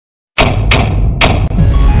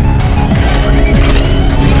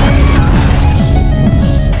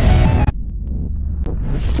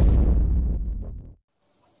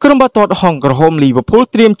ក្រុមបាល់ទាត់ហុងក្រហម Liverpool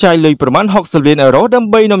ត្រៀមចាយលុយប្រមាណ60លានអឺរ៉ូដើ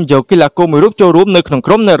ម្បីនាំយកកីឡាករមួយរូបចូលរួមនៅក្នុង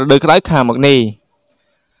ក្រុមនៅរដូវក្តៅខាងមុខនេះ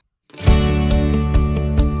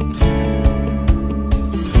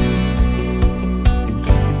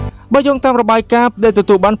បើយោងតាមរបាយការណ៍ដែលទ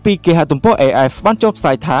ទួលបានពីគេហទំព័រ AF បានចុះផ្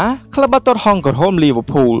សាយថាក្លឹបបាល់ទាត់ហុងក្រហម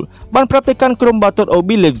Liverpool បានប្រាប់ទៅកាន់ក្រុមបាល់ទាត់ OB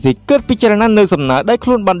Leipzig គិតពិចារណានៅសំណើដែលខ្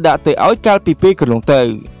លួនបានដាក់ទៅឲ្យកាលពីពេលកន្លងទៅ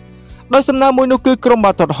ដោយសំណើមួយនោះគឺក្រុម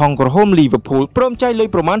បាល់ទាត់ហុងក្រហម Liverpool ព្រមចាយលុយ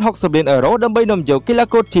ប្រមាណ60លានអឺរ៉ូដើម្បីនាំយកកីឡា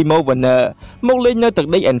ករ Timo Werner មកលេងនៅទឹក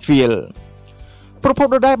ដី Anfield ប្រពន្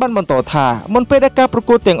ធដដែលបានបន្តថាមុនពេលដែលការប្រ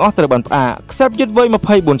កួតទាំងអស់ត្រូវបានផ្អាកខ្សែយុទ្ធវ័យ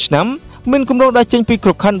24ឆ្នាំមានគម្រោងដាក់ចេញពីក្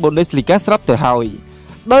របខ័ណ្ឌ Bundesliga ស្រាប់ទៅហើយ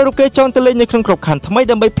ដោយរូបគេចង់ទៅលេងនៅក្នុងក្របខ័ណ្ឌថ្មី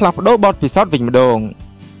ដើម្បីផ្លាស់ប្ដូរបទពិសោធន៍វិញម្ដង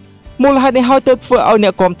មូលហេតុនេះហើយទើបធ្វើឲ្យអ្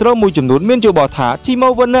នកគាំទ្រមួយចំនួនមានយោបល់ថា Timo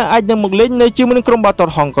Werner អាចនឹងមកលេងនៅជាមួយនឹងក្រុមបាល់ទា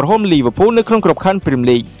ត់ហុងក្រហម Liverpool នៅក្នុងក្របខ័ណ្ឌ Premier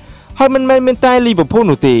League ហើយមិនមែនមានតែ Liverpool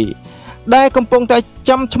នោះទេដែលកំពុងតែ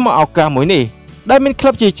ចាំឆ្មក់ឱកាសមួយនេះដែលមានក្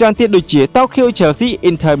លឹបជាច្រើនទៀតដូចជា Tokyo Chelsea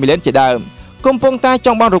Inter Milan ជាដើមកំពុងតែច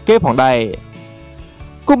ង់បានរូបគេផងដែរ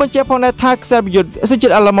គូបញ្ជាក់ផងដែរថាខ្សែយុទ្ធសញ្ជា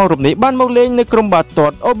តិអាឡឺម៉ង់រូបនេះបានមកលេងនៅក្រុមបាល់ទា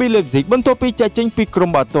ត់ OB Leipzig បន្ទាប់ពីចាក់ចេញពីក្រុម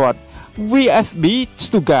បាល់ទាត់ VfB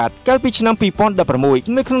Stuttgart កាលពីឆ្នាំ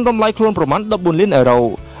2016នៅក្នុងតម្លៃខ្លួនប្រមាណ14លានអឺរ៉ូ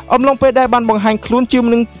អំឡុងពេលដែលបានបង្ហាញខ្លួនជាមួ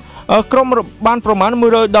យនឹងក្រុមបានប្រមាណ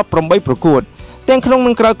118ប្រកួតទាំងក្នុង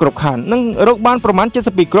និងក្រៅក្របខ័ណ្ឌនិងរកបានប្រមាណ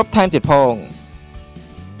72គ្រាប់ថែមទៀតផង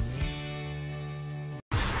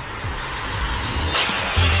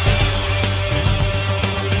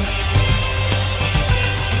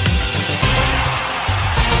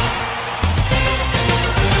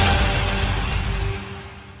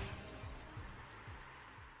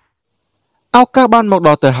ឱកាសបានមកដ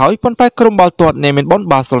ល់ទៅហើយប៉ុន្តែក្រុមបាល់ទាត់នៃមានបន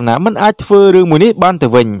បាល់សេឡូណាមិនអាចធ្វើរឿងមួយនេះបានទៅ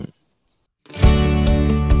វិញ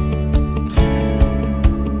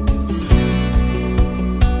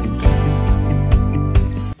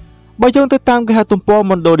បើយោងទៅតាមគេហទំព័រ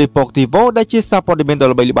Mundo Deportivo ដែលជាសារព័ត៌មានដ៏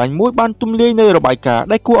ល្បីល្បាញមួយបានទម្លាយនៅរបាយការណ៍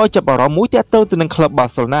ដែលគួរឲ្យចាប់អារម្មណ៍មួយទាក់ទងទៅនឹងក្លឹបបា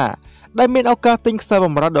ល់សេឡូណាដែលមានឱកាសទិញខ្សែប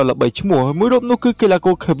ម្រើដ៏ល្បីឈ្មោះមួយរូបនោះគឺកីឡាក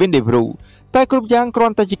រ Kevin De Bruyne តែគ្រប់យ៉ាងគ្រា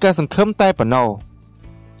ន់តែជាការសង្ឃឹមតែប៉ុណ្ណោះ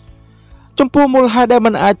ចំពោះមូលហេតុដែល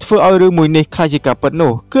មិនអាចធ្វើឲ្យរឿងមួយនេះខ្លាចជាការពិត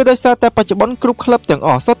នោះគឺដោយសារតែបច្ចុប្បន្នគ្រប់ក្លឹបទាំងអ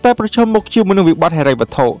ស់សុទ្ធតែប្រឈមមុខជាមួយនឹងវិបត្តិហិរញ្ញវ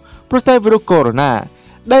ត្ថុព្រោះតែវីរុសកូវីដ -19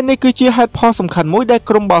 ដែលនេះគឺជាហេតុផលសំខាន់មួយដែល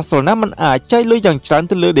ក្រុមបាល់សេឡូណាមិនអាចចាយលុយយ៉ាងច្រើន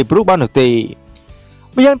ទៅលើ De Bruyne បាននោះទេ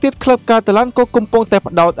ម្យ៉ាងទៀតក្លឹបកាតាឡានក៏កំពុងតែ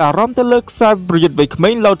ផ្ដោតអារម្មណ៍ទៅលើខ្សែប្រយុទ្ធវ័យក្មេ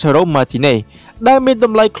ង Lautaro Martinez ដែលមានត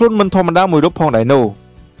ម្លៃខ្លួនមិនធម្មតាមួយរូបផងដែរនោះ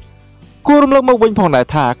គួររំលឹកមកវិញផងដែរ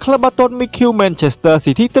ថាក្លឹបបាល់ទាត់ Manchester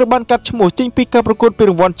City ត្រូវបានកាត់ឈ្មោះចេញពីការប្រកួតពាន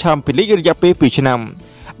រង្វាន់ Champions League រយៈពេល2ឆ្នាំ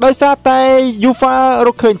ដោយសារតែ UEFA រ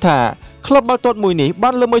កឃើញថាក្លឹបបាល់ទាត់មួយនេះបា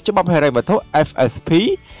នល្មើសច្បាប់ហិរញ្ញវត្ថុ FSP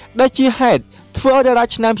ដែលជាហេតុធ្វើឲ្យតារា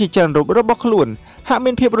ឆ្នាំជាច្រើនរូបរបស់ខ្លួនហាក់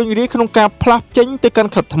មានភាពរុញរាយក្នុងការផ្លាស់ចេញទៅកា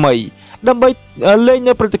ន់ក្លឹបថ្មីដើម្បីលេង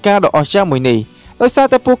នៅព្រឹត្តិការណ៍ដ៏អស្ចារ្យមួយនេះដោយសារ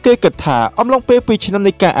តែពួកគេគិតថាអំឡុងពេល2ឆ្នាំ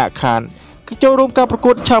នៃការអាក់ខានចូលរួមការប្រ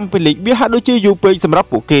កួត Champions League វាហាក់ដូចជាយូរពេកសម្រាប់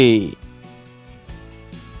ពួកគេ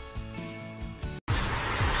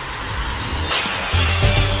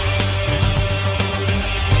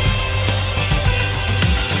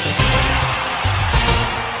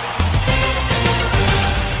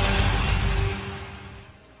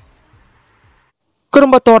ក្រុម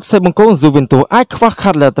បាល់ទាត់សេបង្គង Juventus អាចខ្វះ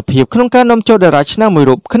ខាតលទ្ធភាពក្នុងការនាំចូលតារាឆ្នាំមួយ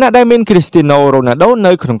រូបខណៈដែលមាន Cristiano Ronaldo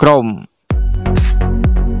នៅក្នុងក្រុម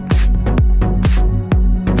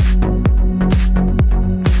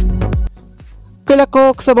កីឡាករ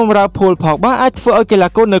ខ្សែបម្រើ Paul Pogba អាចធ្វើឲ្យកីឡា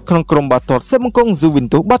ករនៅក្នុងក្រុមបាល់ទាត់សេបង្គង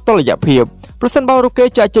Juventus បាត់តុល្យភាពប្រសិនបើរូបគេ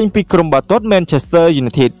ចាក់ចេញពីក្រុមបាល់ទាត់ Manchester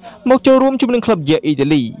United មកចូលរួមជាមួយនឹងក្លឹបយេអ៊ីតា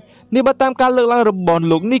លីនេះបើតាមការលើកឡើងរបស់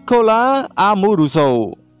លោក Nicola Amoruso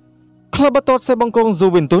ក្លឹបបាល់ទាត់សេបង្គង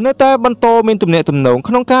Juventus នៅតែបន្តមានទំនាក់ទំនង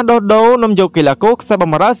ក្នុងការដោះដូរនាំយកកីឡាករខ្សែប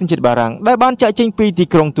ម្រើសញ្ជាតិបារាំងដែលបានចាក់ចេញពីទី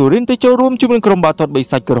ក្រុង Turin ទៅចូលរួមជាមួយក្រុមបាល់ទាត់បិ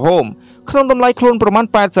សាចក្រហមក្នុងតម្លៃខ្លួនប្រមាណ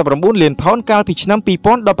89លានផោនកាលពីឆ្នាំ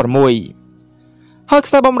2016ហើយ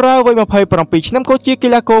ខ្សែបម្រើវ័យ27ឆ្នាំក៏ជាកី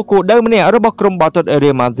ឡាករគោលដៅម្នាក់របស់ក្រុមបាល់ទាត់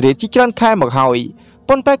Real Madrid ជាច្រើនខែមកហើយ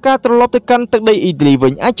ប៉ុន្តែការត្រឡប់ទៅកាន់ទឹកដីអ៊ីតាលីវិ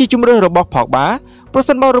ញអាចជាជម្រើសរបស់ Pogba ប្រ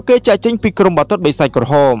សិនបើរូបគេចាក់ចេញពីក្រុមបាល់ទាត់បិសាចក្រ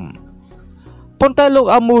ហមប៉ុន្តែលោក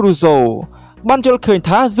Amoruso បានយល់ឃើញ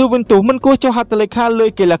ថា Juventus មិនគួរចុះហត្ថលេខាលើ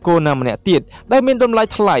កីឡាករណាម្នាក់ទៀតដែលមានតម្លៃ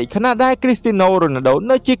ថ្លៃខណៈដែល Cristiano Ronaldo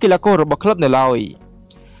នៅជាកីឡាកររបស់ក្លឹបនៅឡើយ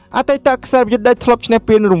អតីតខ្សែយុទ្ធដែលធ្លាប់ឈ្នះ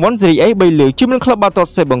ពានរង្វាន់ Serie A 3លើកជាមួយនឹងក្លឹបបាល់ទា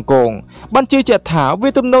ត់សេបង្គងបានជឿជាក់ថាវា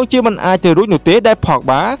ទំនងជាមិនអាចទៅរួចនោះទេដែល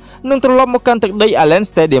Pogba នឹងត្រឡប់មកកាន់ទឹកដី Allianz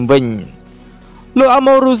Stadium វិញលោក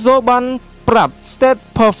Amoruso បានប្រាប់ State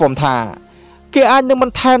Perform ថាគេអាចនឹងប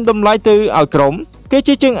ន្ថែមតម្លៃទៅឲ្យក្រុមគេ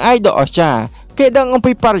ជាជើងឯកដ៏អស្ចារ្យគេដឹងអំ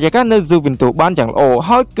ពីបរិយាកាសនៅ Juventus បានយ៉ាងល្អ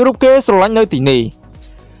ហើយរូបគេស្រឡាញ់នៅទីនេះ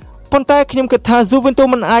ប៉ុន្តែខ្ញុំគិតថា Juventus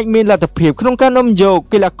មិនអាចមានលទ្ធភាពក្នុងការនាំយក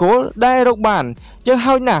កីឡាករដែលរកបានយ៉ាង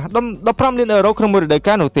ហោចណាស់15លានអឺរ៉ូក្នុងមួយរដូវ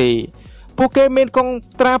កាលនោះទេពួកគេមានកង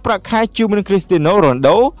ត្រាប្រាក់ខែជាមួយនឹង Cristiano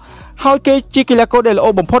Ronaldo ហើយគេជាកីឡាករដែលល្អ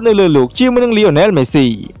បំផុតនៅលើលោកជាមួយនឹង Lionel Messi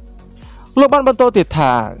លោកបានបន្តទៀត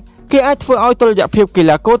ថាគេអាចធ្វើឲ្យតុល្យភាពកី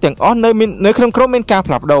ឡាករទាំងអស់នៅក្នុងក្រុមមានការ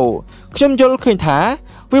ផ្លាស់ប្ដូរខ្ញុំយល់ឃើញថា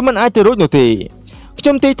វាមិនអាចទៅរួចនោះទេខ្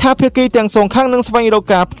ញុំទីថាភាគីទាំងសងខាងនឹងស្វែងរក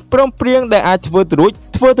ការព្រមព្រៀងដែលអាចធ្វើទៅរួ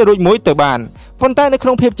ចមួយទៅបានប៉ុន្តែនៅក្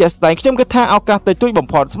នុងភាពជាក់ស្ដែងខ្ញុំគិតថាឱកាសទៅទួយបំ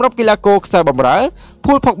ផុតសម្រាប់កីឡាករខ្សែបម្រើ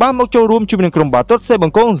ភូលផុកបាមកចូលរួមជាមួយនឹងក្រុមបាល់ទាត់សេប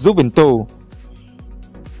ង្គង Juventus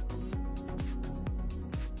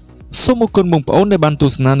សូមអរគុណបងប្អូនដែលបានទ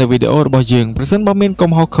ស្សនានៅវីដេអូរបស់យើងប្រសិនបើមាន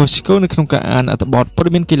កំហុសខុសឆ្គងនៅក្នុងការអានអត្ថបទព័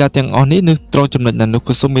ត៌មានកីឡាទាំងអស់នេះនៅត្រង់ចំណុចណានោះ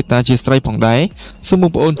ក៏សូមមេត្តាអធិស្ឋានផងដែរសូមប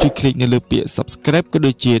ងប្អូនជួយคลิกនៅលើពាក្យ Subscribe ក៏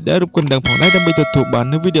ដូចជាដែលរូបកណ្ដឹងផងដែរដើម្បីទទួលបាន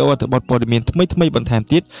នូវវីដេអូអត្ថបទព័ត៌មានថ្មីៗបន្ថែម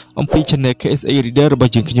ទៀតអំពី Channel KSA Reader រប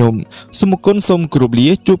ស់យើងខ្ញុំសូមអរគុណសូមគោរពលា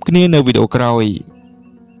ជួបគ្នានៅវីដេអូក្រោយ